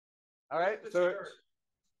All right. So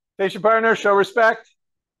face your partner, show respect.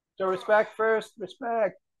 Show respect first,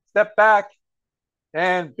 respect. Step back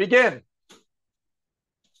and begin.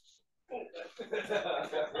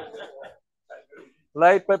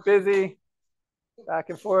 Light but busy. Back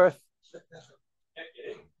and forth.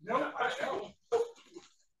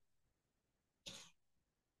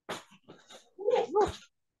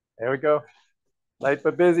 There we go. Light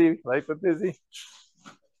but busy, light but busy.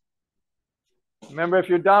 Remember, if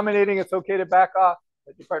you're dominating, it's okay to back off.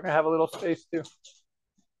 Let your partner have a little space too.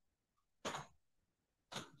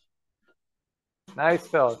 Nice,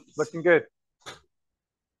 Phil. Looking good.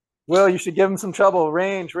 Will, you should give him some trouble.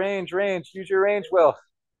 Range, range, range. Use your range, Will.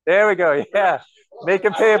 There we go. Yeah. Make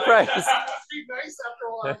him pay a price.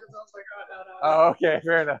 Oh, okay.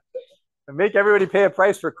 Fair enough. And make everybody pay a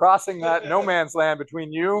price for crossing that no man's land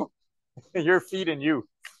between you, your feet, and you.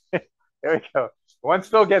 There we go. Once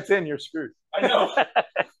Phil gets in, you're screwed. I know.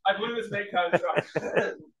 I blew this many times.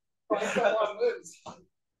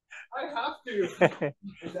 I have to.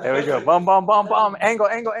 There we go. Bum, bum, bum, bum. Angle,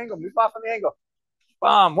 angle, angle. Move off on the angle.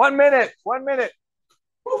 Bum. 1 minute. 1 minute.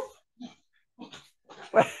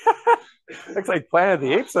 Looks like Planet of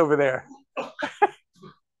the Apes over there.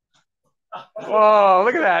 Whoa,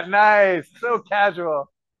 look at that. Nice. So casual.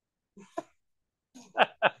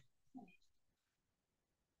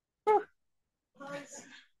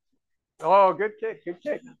 Oh, good kick. Good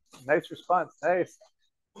kick. Nice response. Nice.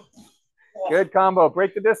 Good combo.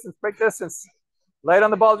 Break the distance. Break distance. Light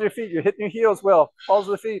on the balls of your feet. You're hitting your heels, Will. Balls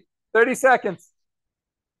of the feet. 30 seconds.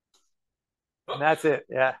 And that's it.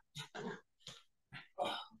 Yeah.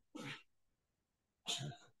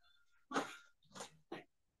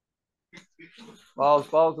 Balls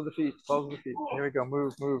of the feet. Balls of the feet. Here we go.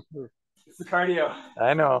 Move, move, move. It's the cardio.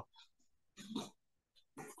 I know.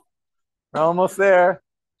 We're almost there.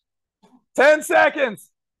 10 seconds.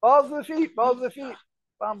 Balls of the feet. Balls of the feet.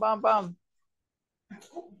 Bum, bum, bum.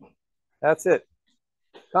 That's it.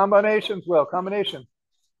 Combinations, Will. Combination.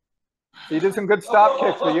 So you did some good stop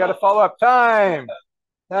kicks, but you got to follow up. Time.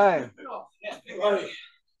 Time.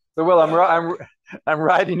 So Will, I'm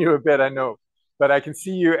riding you a bit, I know, but I can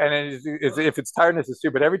see you, and if it's tiredness, it's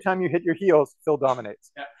too. But every time you hit your heels, Phil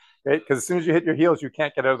dominates. Yeah. Right? Because as soon as you hit your heels, you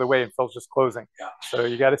can't get out of the way, and Phil's just closing. Yeah. So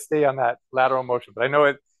you got to stay on that lateral motion. But I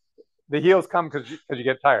know the heels come because you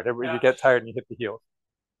get tired. You get tired and you hit the heels.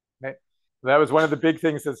 Right? So that was one of the big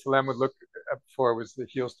things that Salem would look for, was the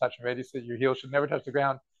heels touching. Right? He said your heels should never touch the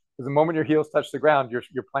ground, because the moment your heels touch the ground, you're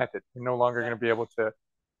planted. You're no longer going to be able to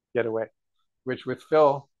get away. Which with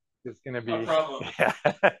Phil is going to be no problem. Yeah.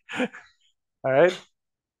 All right.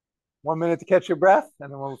 1 minute to catch your breath,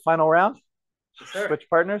 and then we'll final round. Sure. Switch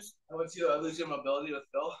partners. Once you lose your mobility with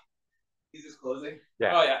Phil, he's just closing.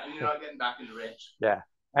 Yeah. Oh yeah, and you're not getting back into range. Yeah,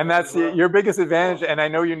 and that's your biggest advantage, and I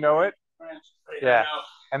know you know it. Yeah,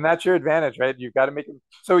 and that's your advantage, right? You've got to make it.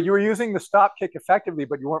 So you were using the stop kick effectively,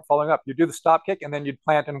 but you weren't following up. You do the stop kick, and then you'd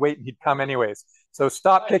plant and wait, and he'd come anyways. So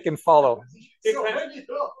stop kick and follow. If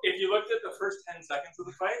you looked at the first 10 seconds of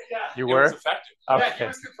the fight, you were effective. Okay. Yeah, he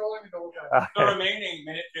was controlling me the whole time. The remaining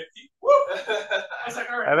minute 50. Woo! I was like,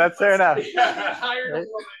 all right. And that's fair enough. Right?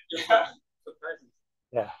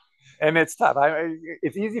 Yeah, and it's tough.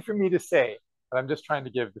 It's easy for me to say, but I'm just trying to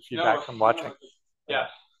give the feedback from watching. Yeah.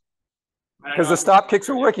 Because the stop kicks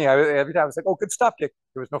were working. Every time I was like, oh, good stop kick.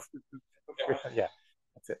 There was no. Okay. Yeah,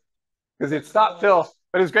 that's it. Because it stopped Phil,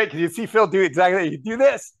 but it was great because you'd see Phil do exactly that. You do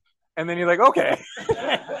this, and then you're like, okay.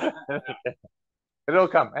 But it'll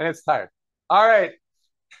come, and it's tired. All right,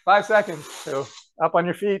 5 seconds. So up on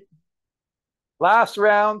your feet. Last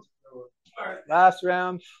round. Last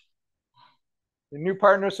round. The new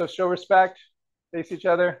partners, so show respect. Face each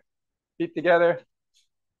other. Feet together.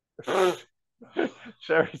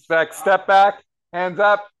 Show respect. Step back. Hands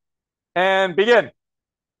up. And begin.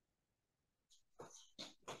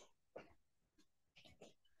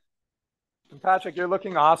 And Patrick, you're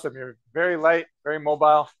looking awesome. You're very light, very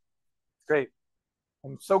mobile. Great.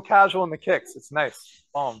 And so casual in the kicks. It's nice.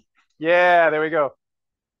 Boom. Yeah, there we go.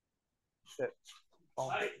 Sit.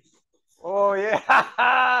 Boom. Oh,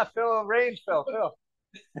 yeah. Phil, range, Phil.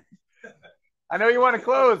 I know you want to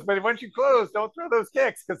close, but once you close, don't throw those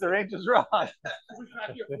kicks because the range is wrong. There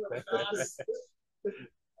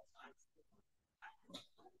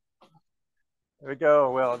we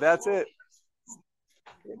go. Well, that's it.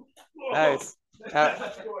 Nice. All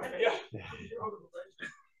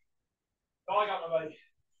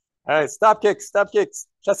right, stop kicks, stop kicks.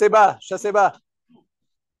 Chassez bas, chassez bas.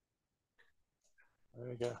 There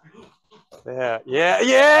we go.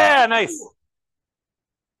 Yeah, nice.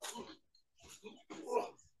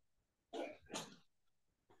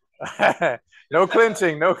 No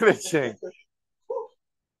clinching, no clinching.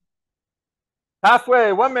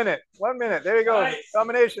 Halfway, 1 minute. 1 minute. There you go. Nice.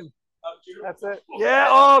 Domination. That's it. Yeah.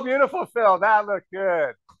 Oh, beautiful, Phil. That looked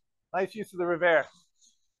good. Nice use of the revers.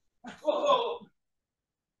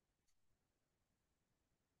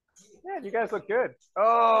 Yeah, you guys look good.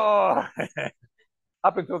 Oh,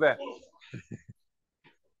 up until then.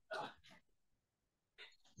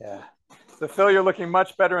 Yeah. So, Phil, you're looking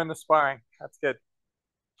much better in the sparring. That's good.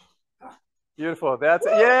 Beautiful. That's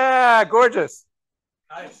it. Yeah, gorgeous.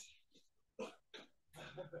 Nice.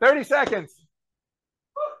 30 seconds.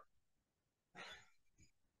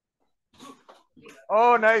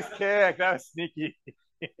 Oh, nice kick. That was sneaky.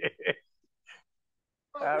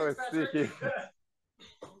 That was sneaky.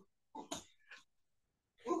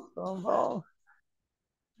 Boom, boom.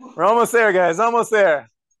 We're almost there, guys. Almost there.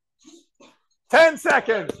 10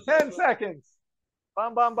 seconds. 10 seconds.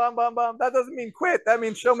 Bum, bum, bum, bum, bum. That doesn't mean quit. That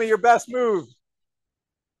means show me your best move.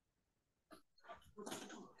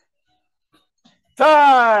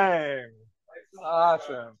 Time.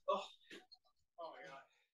 Awesome.